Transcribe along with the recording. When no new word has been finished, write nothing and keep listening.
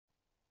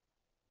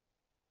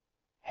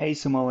Hey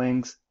Sumo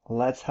Links,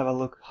 let's have a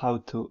look how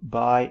to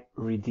buy,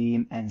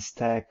 redeem and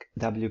stack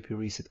WP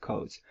Reset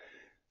codes.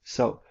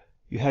 So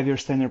you have your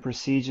standard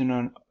procedure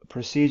on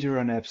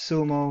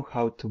AppSumo,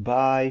 how to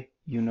buy,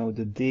 you know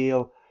the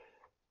deal.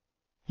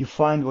 You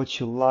find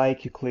what you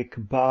like, you click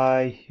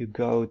buy, you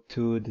go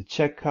to the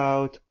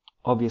checkout.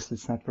 Obviously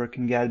it's not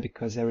working yet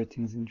because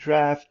everything's in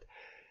draft.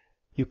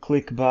 You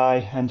click buy,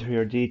 enter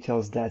your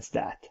details, that's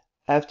that.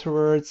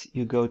 Afterwards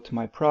you go to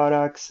my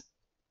products.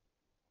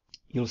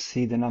 You'll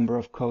see the number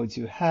of codes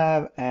you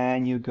have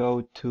and you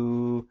go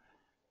to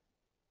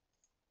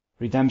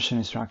redemption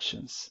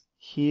instructions.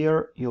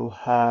 Here you'll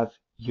have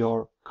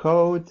your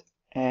code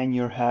and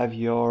you'll have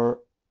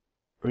your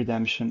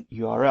redemption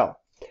URL.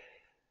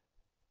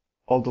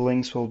 All the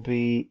links will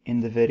be in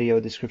the video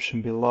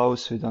description below,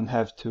 so you don't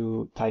have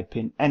to type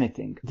in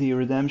anything. The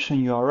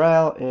redemption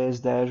URL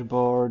is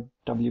dashboard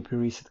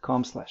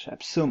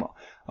wpreset.com/appsumo.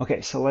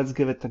 Okay, so let's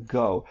give it a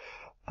go.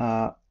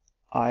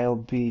 I'll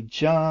be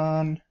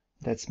John.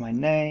 That's my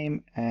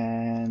name,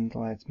 and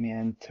let me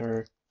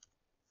enter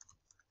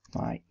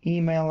my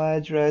email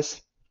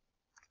address,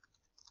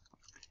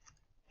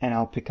 and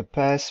I'll pick a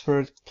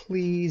password.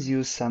 Please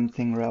use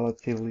something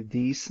relatively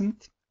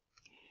decent.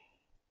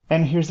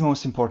 And here's the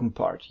most important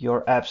part,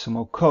 your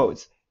AppSumo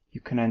codes.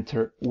 You can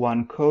enter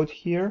one code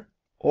here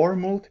or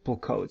multiple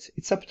codes.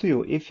 It's up to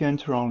you. If you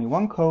enter only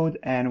one code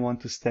and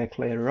want to stack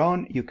later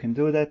on, you can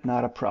do that,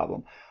 not a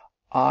problem.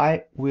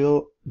 I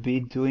will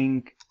be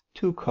doing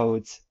two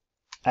codes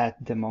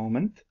at the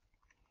moment.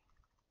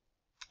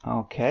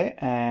 Okay,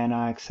 and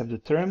I accept the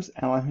terms,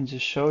 and let me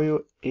just show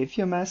you, if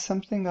you mess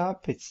something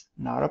up, it's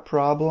not a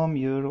problem,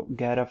 you'll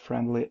get a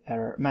friendly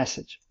error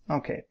message.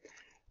 Okay,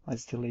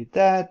 let's delete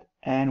that,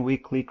 and we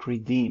click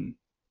redeem.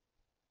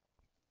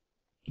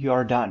 You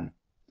are done.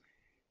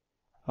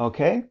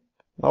 Okay,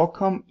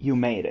 welcome, you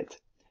made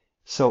it.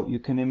 So you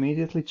can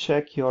immediately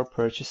check your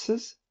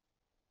purchases.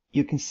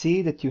 You can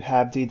see that you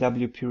have the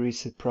WP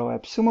Reset Pro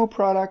AppSumo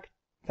product,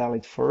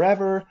 valid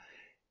forever,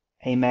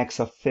 a max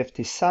of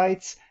 50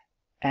 sites,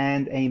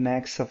 and a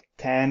max of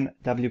 10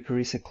 WP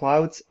Reset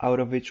clouds,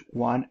 out of which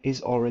one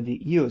is already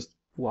used.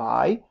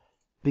 Why?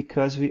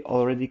 Because we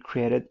already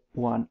created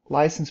one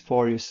license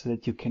for you so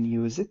that you can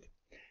use it.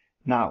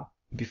 Now,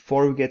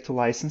 before we get to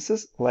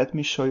licenses, let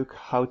me show you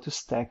how to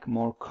stack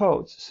more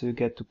codes. So you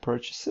get to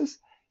purchases,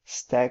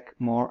 stack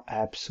more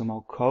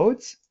AppSumo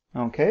codes.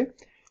 Okay,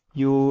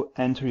 you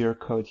enter your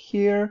code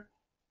here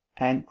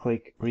and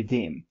click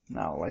redeem.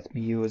 Now let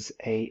me use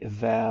a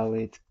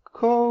valid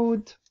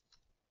code.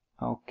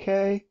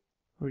 Okay,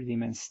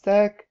 redeem and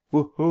stack.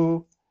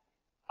 Woohoo!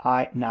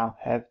 I now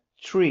have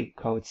 3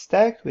 codes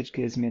stacked, which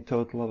gives me a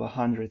total of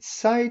 100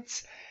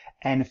 sites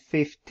and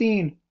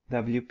 15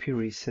 WP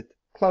Reset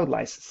cloud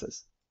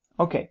licenses.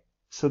 Okay,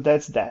 so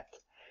that's that.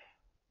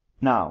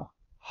 Now,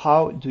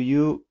 how do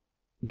you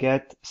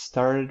get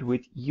started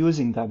with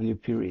using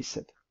WP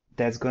Reset?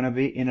 That's gonna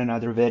be in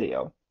another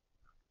video.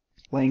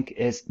 Link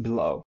is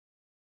below.